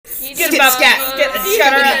Get about scat. Get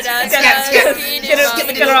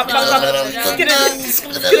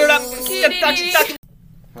it.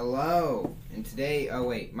 Hello, and today, oh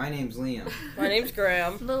wait, my name's Liam. My name's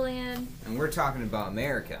Graham. Lillian. And we're talking about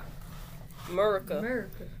America. America.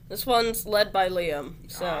 This one's led by Liam,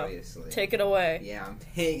 so obviously. Take it away. Yeah, I'm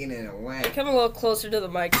taking it away. Come a little closer to the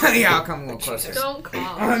mic. Yeah, I'll come a little closer. Don't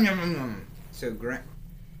cough. So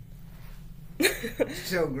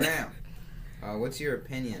Graham, what's your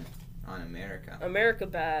opinion on America? America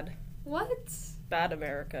bad. What? Bad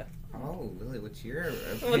America. Oh, really? What's your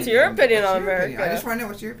opinion? What's your opinion on America? I just want to know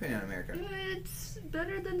what's your opinion on America. It's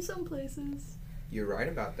better than some places. You're right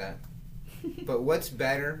about that. But what's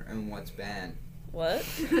better and what's bad? What?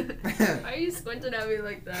 Why are you squinting at me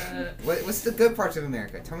like that? What's the good parts of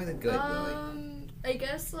America? Tell me the good, Lily. I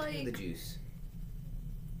guess like The juice.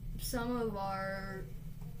 some of our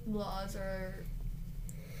laws are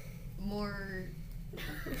more.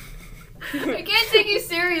 I can't take you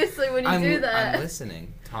seriously when you do that. I'm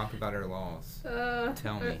listening. Talk about our laws.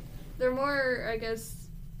 Tell me. They're more, I guess.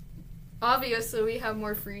 Obviously, we have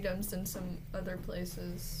more freedoms than some other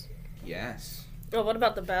places. Yes. Oh, what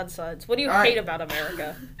about the bad sides? What do you All hate right. about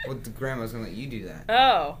America? Well, the grandma's gonna let you do that.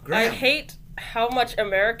 Oh, Graham. I hate how much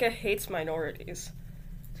America hates minorities.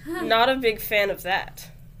 Not a big fan of that.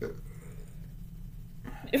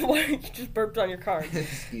 You just burped on your card.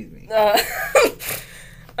 Excuse me.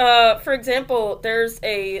 For example, there's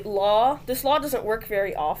a law. This law doesn't work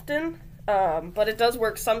very often, but it does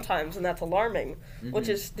work sometimes, and that's alarming, which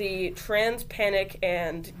is the trans panic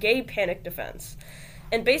and gay panic defense.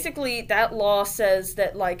 And basically, that law says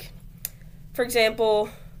that, like, for example,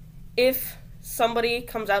 if somebody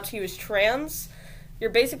comes out to you as trans, you're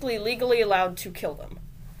basically legally allowed to kill them.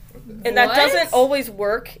 And that doesn't always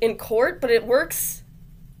work in court, but it works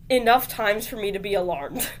enough times for me to be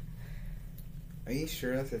alarmed. Are you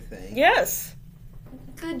sure that's a thing? Yes.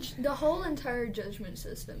 The whole entire judgment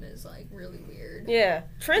system is like really weird. Yeah.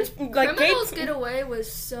 Criminals get away with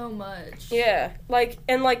so much. Yeah.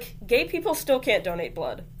 Gay people still can't donate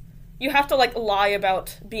blood. You have to, lie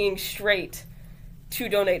about being straight to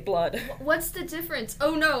donate blood. What's the difference?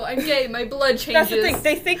 Oh no, I'm gay, my blood changes. That's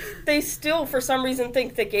the thing. They still, for some reason,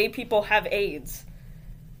 think that gay people have AIDS.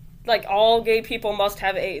 Like, all gay people must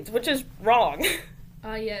have AIDS, which is wrong.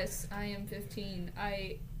 Yes, I am 15.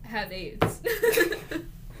 I have AIDS.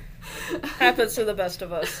 Happens to the best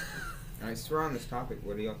of us. Alright, so we're on this topic.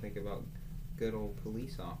 What do y'all think about good old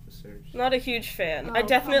police officers? Not a huge fan. Oh, I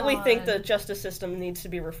definitely come think on. the justice system needs to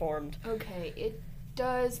be reformed. Okay, it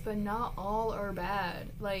does, but not all are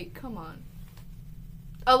bad. Like, come on.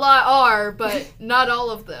 A lot are, but not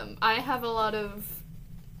all of them. I have a lot of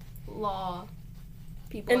law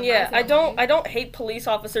people And in my I family. don't hate police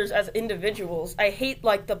officers as individuals. I hate,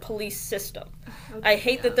 the police system. Okay, I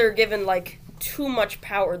hate that they're given, too much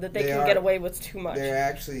power, that they can get away with too much. They're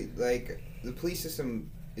actually, the police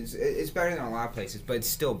system it's better than a lot of places, but it's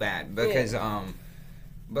still bad because,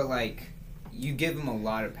 you give them a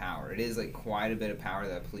lot of power. It is, quite a bit of power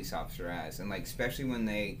that a police officer has. And, especially when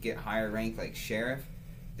they get higher ranked, like sheriff,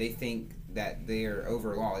 they think that they're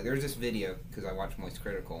over law. Like, there's this video, because I watched Moist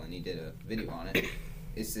Critical, and he did a video on it.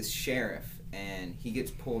 It's this sheriff, and he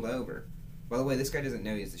gets pulled over. By the way, this guy doesn't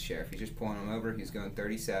know he's the sheriff. He's just pulling him over. He's going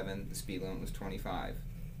 37. The speed limit was 25.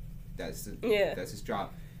 That's his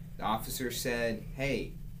job. The officer said,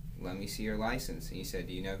 "Hey, let me see your license." And he said,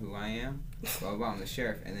 "Do you know who I am?" Blah, blah, blah. I'm the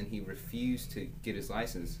sheriff. And then he refused to get his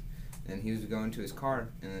license. And he was going to his car,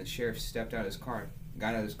 and the sheriff stepped out of his car,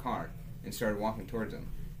 got out of his car, and started walking towards him.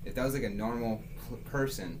 If that was a normal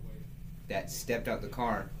person that stepped out the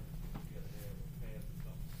car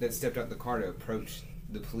to approach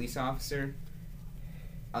the police officer,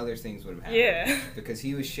 other things would have happened. Yeah. Because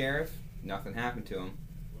he was sheriff, nothing happened to him,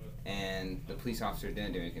 and the police officer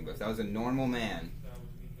didn't do anything. But if that was a normal man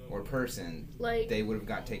or person, they would have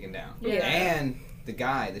got taken down. Yeah. And the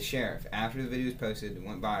guy, the sheriff, after the video was posted and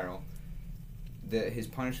went viral, his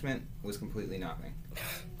punishment was completely nothing.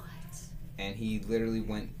 What? And he literally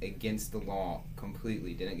went against the law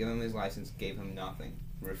completely. Didn't give him his license, gave him nothing.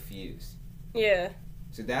 Refused. Yeah.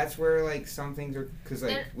 So that's where, some things are... Because,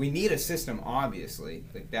 we need a system, obviously.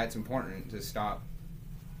 That's important to stop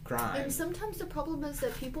crime. And sometimes the problem is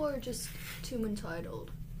that people are just too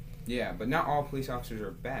entitled. Yeah, but not all police officers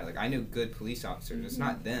are bad. I know good police officers. It's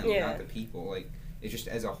not them, not the people. It's just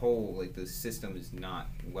as a whole, the system is not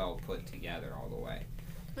well put together all the way.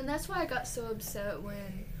 And that's why I got so upset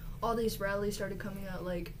when all these rallies started coming out,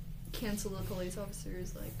 cancel the police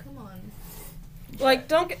officers. Come on.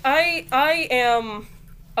 I am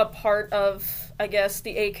a part of, I guess,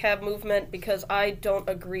 the ACAB movement because I don't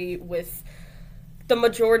agree with the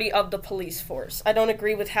majority of the police force. I don't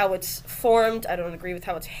agree with how it's formed. I don't agree with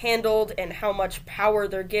how it's handled and how much power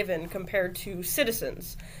they're given compared to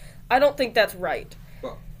citizens. I don't think that's right.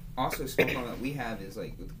 But also, small problem that we have is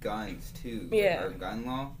like with guns too. Yeah. Like, our gun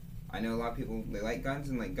law. I know a lot of people, they like guns,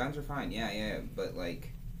 and like guns are fine. Yeah, but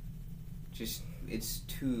like, just it's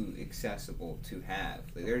too accessible to have.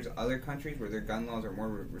 Like, there's other countries where their gun laws are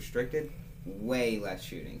more restricted, way less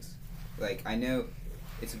shootings. Like, I know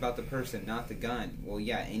it's about the person, not the gun. Well,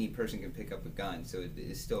 yeah, any person can pick up a gun, so it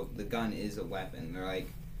is still, the gun is a weapon. They're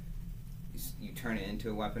like, you turn it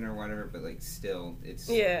into a weapon or whatever, but like still, it's...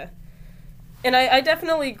 Yeah. And I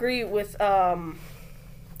definitely agree with gun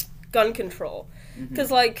control.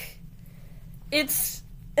 Because, like, it's...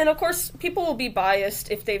 And, of course, people will be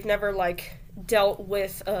biased if they've never, like, dealt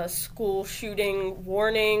with a school shooting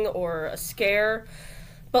warning or a scare.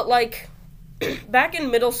 But, like, back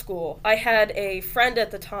in middle school, I had a friend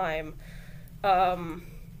at the time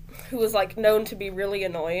who was, like, known to be really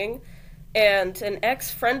annoying. And an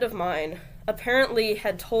ex-friend of mine apparently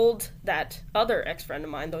had told that other ex-friend of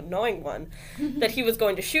mine, the annoying one, that he was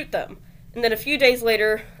going to shoot them. And then a few days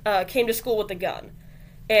later, came to school with the gun.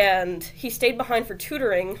 And he stayed behind for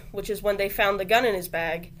tutoring, which is when they found the gun in his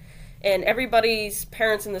bag. And everybody's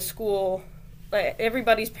parents in the school,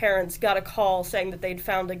 everybody's parents got a call saying that they'd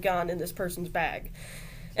found a gun in this person's bag.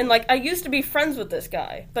 And, like, I used to be friends with this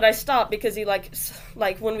guy, but I stopped because he, like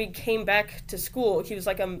when we came back to school, he was,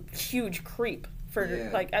 like, a huge creep for,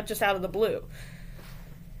 like, just out of the blue.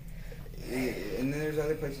 And then there's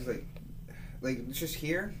other places, like, just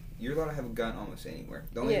here, you're allowed to have a gun almost anywhere.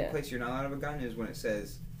 The only place you're not allowed to have a gun is when it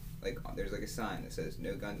says, like, there's, like, a sign that says,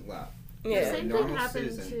 no guns allowed. Yeah. The same thing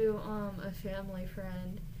happened to a family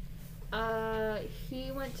friend.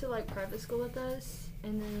 He went to, like, private school with us,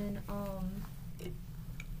 and then,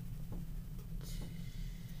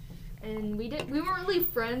 and we weren't really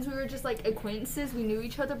friends, we were just, like, acquaintances. We knew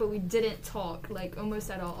each other, but we didn't talk, like,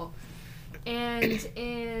 almost at all.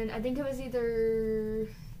 And I think it was either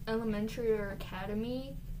elementary or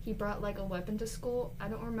academy, he brought, like, a weapon to school. I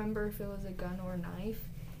don't remember if it was a gun or a knife,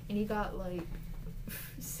 and he got, like,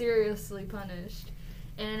 seriously punished.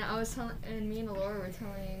 And and me and Laura were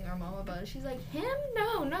telling our mom about it. She's like, him?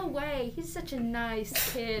 No way. He's such a nice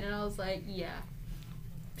kid. And I was like, yeah,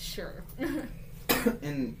 sure.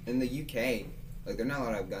 In the UK, like, they're not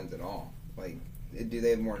allowed to have guns at all. Like, do they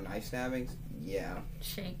have more knife stabbings? Yeah.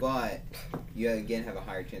 Shank. But you, again, have a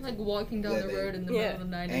higher chance like walking down the road in the middle of the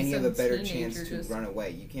night. And you have a better chance to run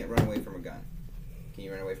away. You can't run away from a gun. Can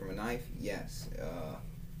you run away from a knife? Yes.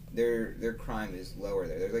 Their crime is lower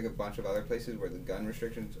there. There's, like, a bunch of other places where the gun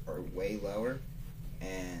restrictions are way lower,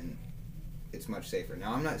 and it's much safer.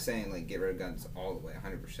 Now, I'm not saying, like, get rid of guns all the way,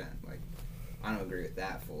 100%. Like, I don't agree with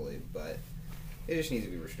that fully, but it just needs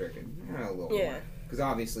to be restricted a little more. Because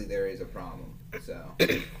obviously there is a problem, so...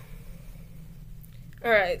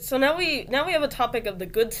 Alright, so now we have a topic of the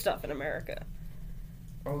good stuff in America.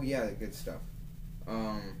 Oh, yeah, the good stuff.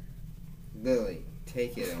 Lily,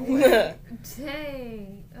 take it away.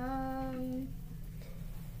 Dang.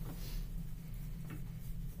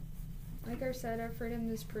 Like I said, our freedom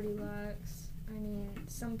is pretty lax. I mean,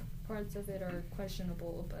 some parts of it are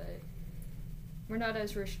questionable, but we're not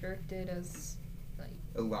as restricted as, like,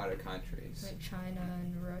 a lot of countries. Like China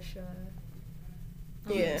and Russia.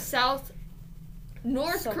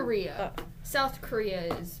 North Korea. South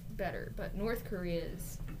Korea is better, but North Korea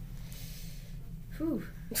is... Whew.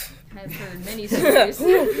 I've heard many stories.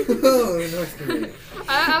 Oh, North Korea.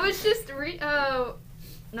 I was just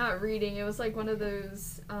not reading. It was like one of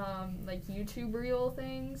those like YouTube reel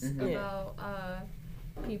things about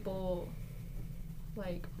people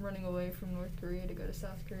like running away from North Korea to go to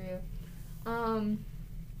South Korea.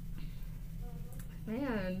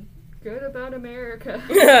 Man, good about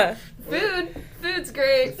America. Food's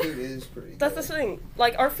great. The food is pretty good. That's the thing.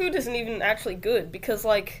 Like, our food isn't even actually good because,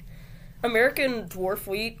 like, American dwarf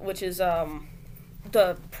wheat, which is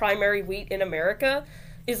the primary wheat in America,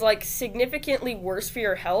 is, like, significantly worse for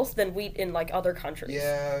your health than wheat in, like, other countries.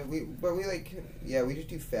 Yeah, we just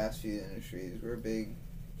do fast food industries. We're big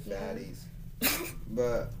fatties.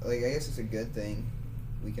 But, like, I guess it's a good thing.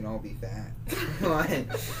 We can all be fat.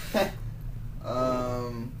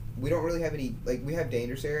 We don't really have any, like, we have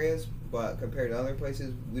dangerous areas, but compared to other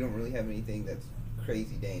places, we don't really have anything that's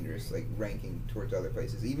crazy dangerous, like, ranking towards other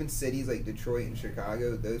places. Even cities like Detroit and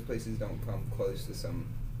Chicago, those places don't come close to some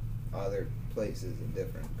other places in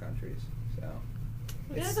different countries. So,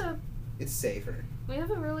 it's safer. We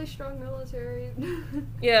have a really strong military.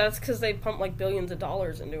 Yeah, that's because they pump, like, billions of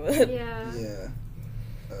dollars into it. Yeah. Yeah.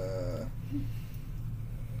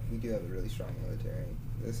 We do have a really strong military.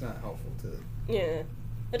 It's not helpful to Yeah.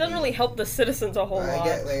 It doesn't really help the citizens a whole lot.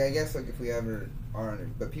 I guess if we ever are under,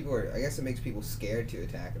 but people are. I guess it makes people scared to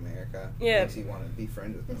attack America. Yeah. It makes you want to be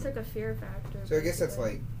friends with them. It's like a fear factor. So I guess that's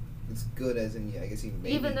like, it's good as in, I guess even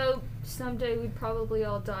maybe. Even though someday we'd probably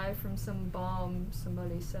all die from some bomb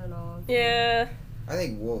somebody set off. Yeah. I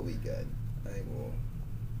think we'll be good. I think we'll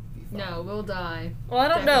be fine. No, we'll die. Well, I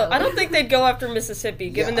don't know. I don't think they'd go after Mississippi,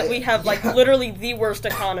 given that we have, literally the worst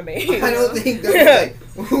economy. I don't think they're like,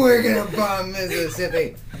 we're gonna bomb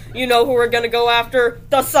Mississippi. You know who we're gonna go after?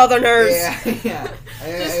 The Southerners. Yeah.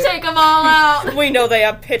 Just take them all out. We know they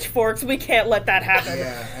have pitchforks. We can't let that happen.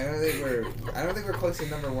 Yeah, I don't think we're close to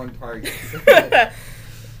 #1 target.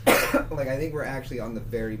 I think we're actually on the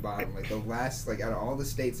very bottom. Like the last, out of all the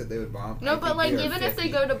states that they would bomb. No, but even 50. if they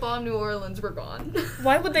go to bomb New Orleans, we're gone.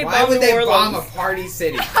 Why would they Why bomb would New they Orleans? bomb a party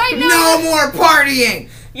city? I know. No more partying.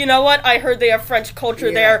 You know what? I heard they have French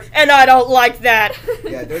culture there, and I don't like that.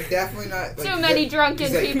 Yeah, they're definitely not. Too many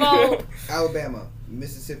drunken people. Alabama,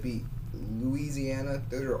 Mississippi, Louisiana,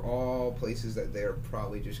 those are all places that they're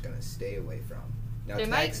probably just going to stay away from. Now,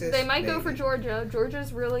 Texas, they might go maybe. for Georgia.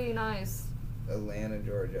 Georgia's really nice. Atlanta,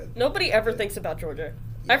 Georgia. Nobody ever thinks about Georgia.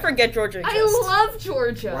 I forget Georgia exists. I love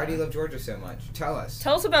Georgia. Why do you love Georgia so much? Tell us.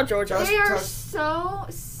 Tell us about Georgia. They are so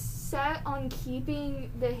set on keeping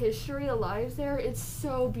the history alive there. It's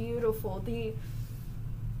so beautiful. The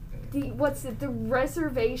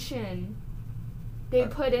reservation they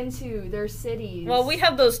put into their cities. Well, we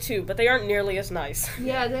have those too, but they aren't nearly as nice.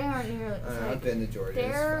 Yeah, they aren't nearly. I've been to Georgia.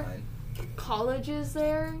 It's fine. Colleges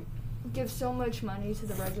there give so much money to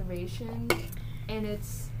the reservation, and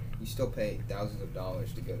it's. You still pay thousands of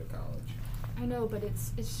dollars to go to college. I know, but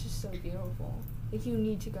it's just so beautiful. Like, you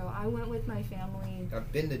need to go. I went with my family.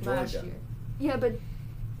 I've been to last Georgia. year. Yeah, but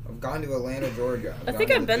I've gone to Atlanta, Georgia. I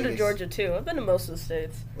think I've been to Georgia too. I've been to most of the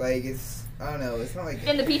states. It's, I don't know, it's not like.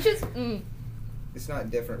 and the peaches. It's not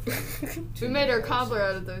different from. We made our cobbler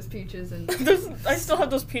out of those peaches, and. I still have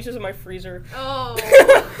those peaches in my freezer. Oh,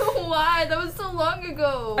 why? That was so long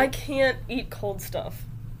ago. I can't eat cold stuff.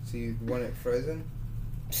 So you want it frozen?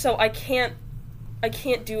 So I can't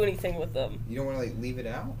do anything with them. You don't want to leave it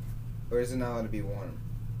out, or is it not allowed to be warm?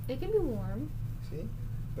 It can be warm. See,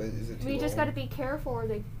 but is it too We just old? got to be careful, or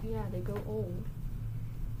they go old.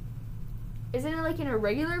 Isn't it in a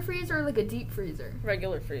regular freezer or a deep freezer?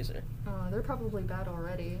 Regular freezer. Oh, they're probably bad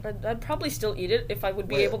already. I'd probably still eat it if I would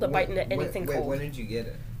be able to bite into anything cold. When did you get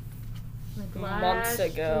it? Months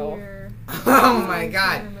ago. Year. Oh my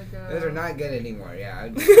god, Time ago. those are not good anymore. Yeah.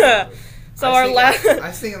 So our last. I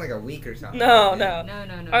was thinking a week or something. No. No.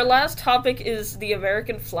 Our last topic is the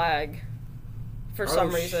American flag. For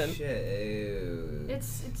some reason. Shit. Ew.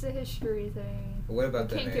 It's a history thing. What about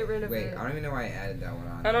that? Can't get rid of it. Wait, I don't even know why I added that one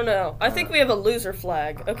on. I don't know. I think we have a loser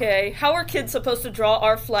flag, okay? How are kids supposed to draw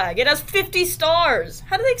our flag? It has 50 stars!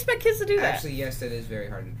 How do they expect kids to do that? Actually, yes, that is very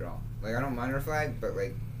hard to draw. I don't mind our flag, but,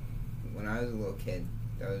 when I was a little kid,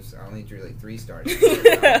 I only drew, 3 stars.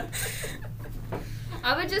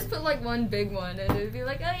 I would just put, one big one, and it would be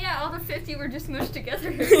oh yeah, all the 50 were just mushed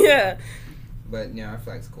together. Yeah. But, our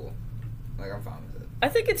flag's cool. I'm fine with it. I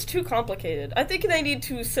think it's too complicated. I think they need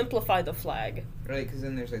to simplify the flag. Right, because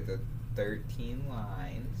then there's, the 13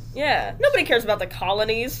 lines. Yeah. Nobody cares about the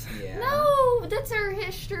colonies. Yeah. No, that's our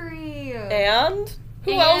history. And?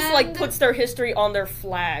 Who else, puts their history on their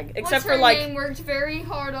flag? Except What's her for, name worked very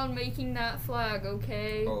hard on making that flag,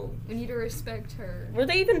 okay? Oh. We need to respect her. Were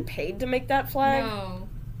they even paid to make that flag? No.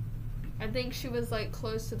 I think she was,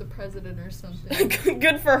 close to the president or something.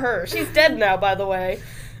 Good for her. She's dead now, by the way.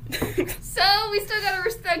 So, we still gotta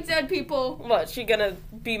respect dead people. What, she gonna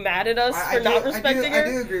be mad at us for not respecting her? I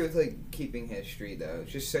do agree with, keeping history, though.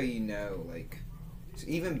 Just so you know,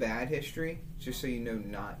 even bad history, just so you know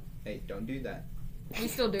hey, don't do that. We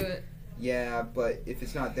still do it. Yeah, but if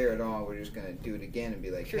it's not there at all, we're just gonna do it again and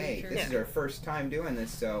be like, True. This is our first time doing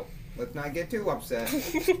this, so let's not get too upset.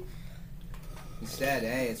 Instead,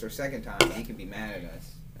 hey, it's our second time, you can be mad at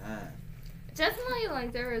us. Definitely,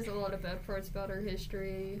 there is a lot of bad parts about our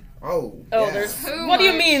history. Oh, there's. Too What do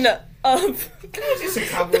you much. mean? Just a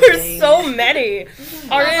couple There's things. so many.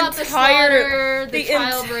 Our How about entire the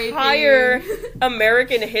child entire raping?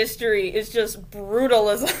 American history is just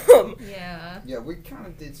brutalism. Yeah. Yeah, we kind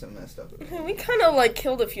of did some messed up. We kind of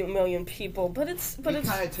killed a few million people, but it's we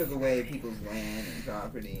kind of took away people's land and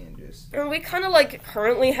property and just. And we kind of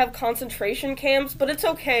currently have concentration camps, but it's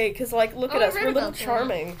okay because look at I us, read we're a little about that.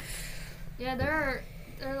 charming. Yeah, they're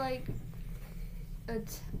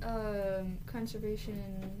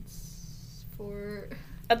conservations for.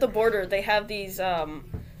 At the border, they have these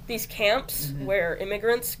camps where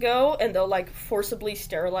immigrants go, and they'll forcibly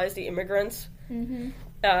sterilize the immigrants. Mm-hmm.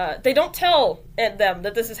 They don't tell them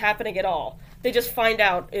that this is happening at all. They just find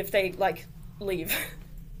out if they, like, leave.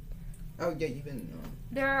 Oh, yeah, you've been...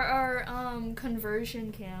 There are,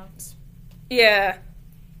 conversion camps. Yeah.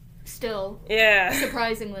 Still. Yeah.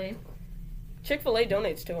 Surprisingly. Chick-fil-A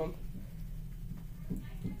donates to them.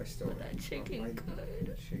 I still... That chicken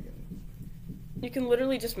good. Chicken. You can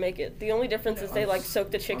literally just make it. The only difference is they, like,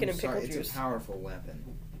 soak the chicken I'm in pickle sorry, juice. It's a powerful weapon.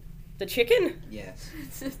 The chicken? Yes.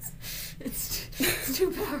 It's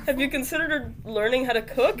too powerful. Have you considered learning how to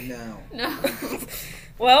cook? No. No.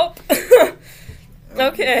 Well,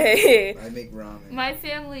 okay. I make ramen. My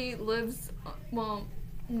family lives, well,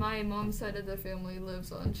 my mom's side of the family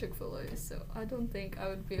lives on Chick-fil-A, so I don't think I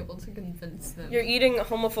would be able to convince them. You're eating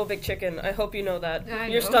homophobic chicken. I hope you know that. I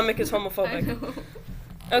Your know. stomach is I homophobic. know.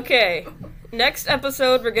 Okay. Next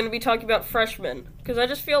episode, we're going to be talking about freshmen, because I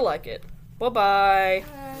just feel like it. Bye-bye.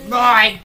 Bye!